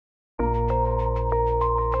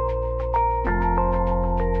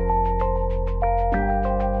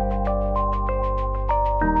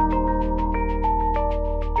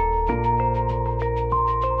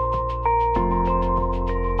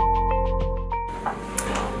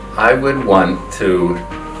I would want to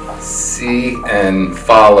see and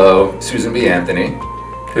follow Susan B. Anthony,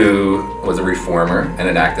 who was a reformer and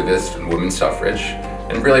an activist in women's suffrage,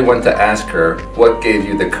 and really want to ask her, what gave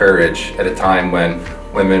you the courage at a time when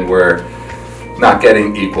women were not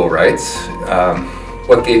getting equal rights?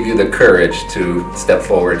 What gave you the courage to step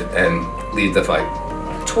forward and lead the fight?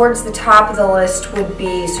 Towards the top of the list would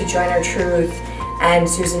be Sojourner Truth and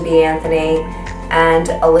Susan B. Anthony and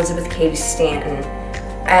Elizabeth Cady Stanton.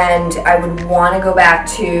 And I would want to go back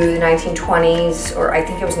to the 1920s, or I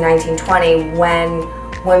think it was 1920, when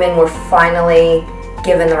women were finally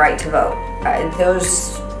given the right to vote.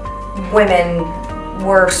 Those women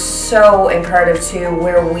were so imperative to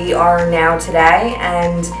where we are now today,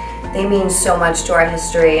 and they mean so much to our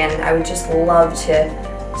history, and I would just love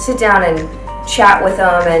to sit down and chat with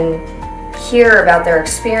them and hear about their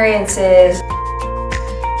experiences.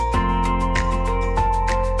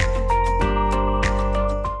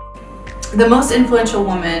 The most influential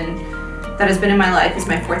woman that has been in my life is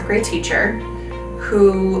my 4th grade teacher,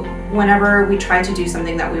 who, whenever we tried to do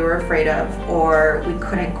something that we were afraid of or we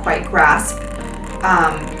couldn't quite grasp,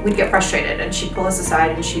 we'd get frustrated, and she'd pull us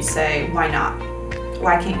aside and she'd say, "Why not?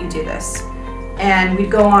 Why can't you do this?" And we'd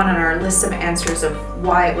go on our list of answers of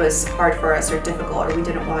why it was hard for us or difficult or we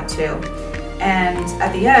didn't want to. And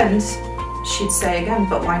at the end, she'd say again,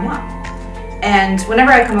 "But why not?" And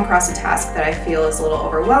whenever I come across a task that I feel is a little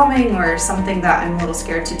overwhelming or something that I'm a little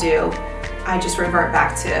scared to do, I just revert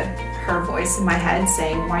back to her voice in my head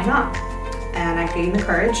saying, "Why not?" And I gain the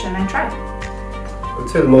courage and I try. I would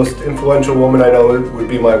say the most influential woman I know would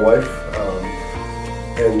be my wife.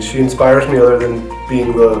 And she inspires me, other than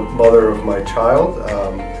being the mother of my child.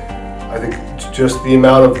 I think just the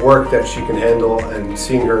amount of work that she can handle, and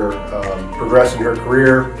seeing her progress in her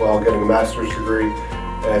career while getting a master's degree,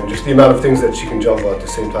 and just the amount of things that she can juggle at the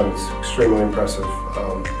same time is extremely impressive.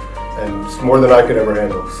 And it's more than I could ever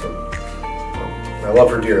handle. So I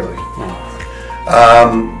love her dearly.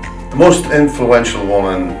 The most influential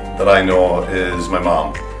woman that I know is my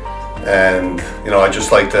mom. And, I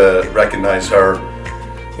just like to recognize her.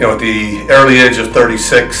 At the early age of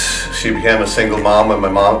 36, she became a single mom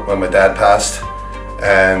when my dad passed.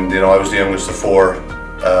 And, I was the youngest of 4.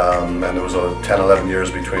 And there was 10, 11 years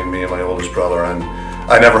between me and my oldest brother. And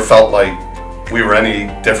I never felt like we were any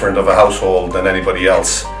different of a household than anybody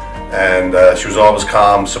else. And she was always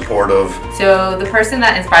calm, supportive. So the person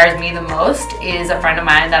that inspires me the most is a friend of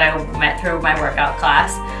mine that I met through my workout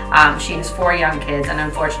class. She has 4 young kids and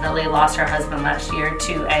unfortunately lost her husband last year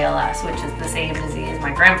to ALS, which is the same disease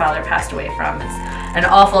my grandfather passed away from. It's an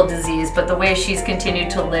awful disease, but the way she's continued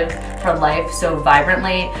to live her life so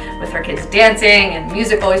vibrantly, with her kids dancing and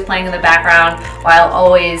music always playing in the background, while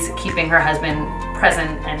always keeping her husband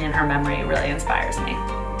present and in her memory, really inspires me.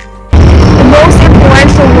 The most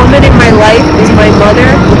influential woman in my life is my mother,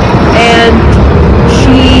 and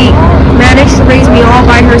she managed to raise me all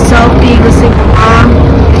by herself, being a single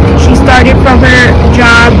mom. She started from her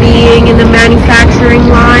job being in the manufacturing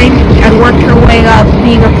line and worked her way up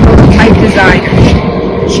being a prototype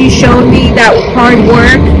designer. She showed me that hard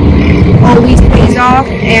work always pays off,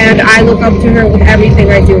 and I look up to her with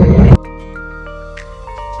everything I do in life.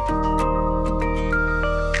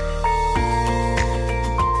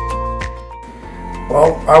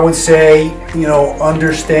 Well, I would say,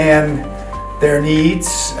 understand their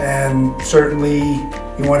needs, and certainly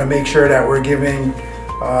you want to make sure that we're giving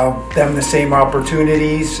them the same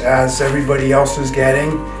opportunities as everybody else is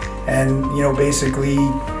getting, and basically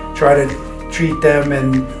try to treat them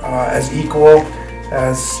as equal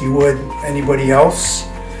as you would anybody else.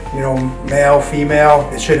 Male, female,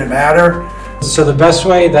 it shouldn't matter. So the best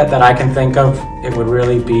way that I can think of, it would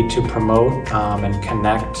really be to promote and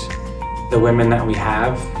connect the women that we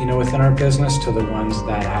have, within our business to the ones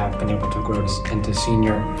that have been able to grow into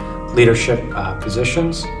senior leadership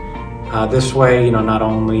positions. This way, not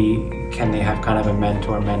only can they have kind of a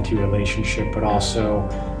mentor-mentee relationship, but also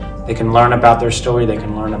they can learn about their story, they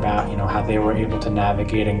can learn about, how they were able to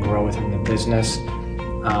navigate and grow within the business,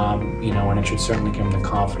 and it should certainly give them the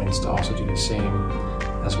confidence to also do the same,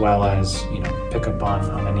 as well as, pick up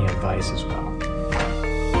on any advice as well.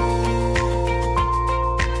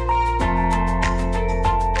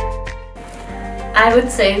 I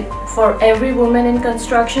would say for every woman in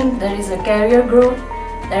construction, there is a career growth,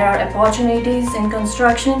 there are opportunities in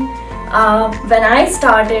construction. When I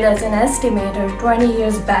started as an estimator 20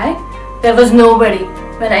 years back, there was nobody.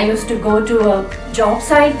 When I used to go to a job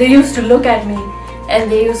site, they used to look at me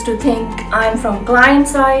and they used to think I'm from client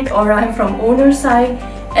side or I'm from owner side,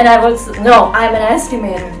 and I was, no, I'm an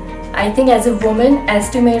estimator. I think as a woman,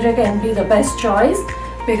 estimator can be the best choice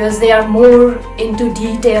because they are more into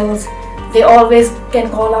details. They always can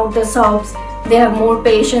call out the subs. They have more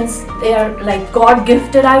patience. They are like God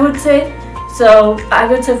gifted, I would say. So I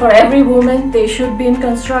would say for every woman, they should be in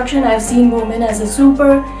construction. I've seen women as a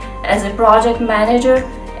super, as a project manager,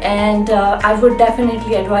 and I would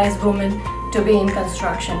definitely advise women to be in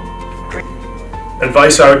construction.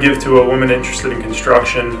 Advice I would give to a woman interested in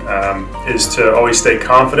construction is to always stay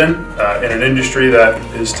confident in an industry that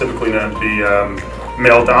is typically known to be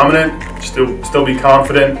male dominant. Still be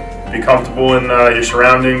confident, be comfortable in your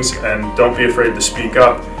surroundings, and don't be afraid to speak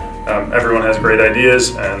up. Everyone has great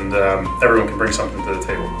ideas, and everyone can bring something to the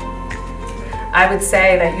table. I would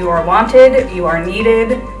say that you are wanted, you are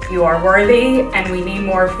needed, you are worthy, and we need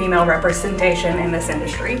more female representation in this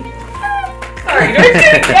industry. Sorry,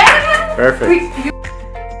 Perfect. you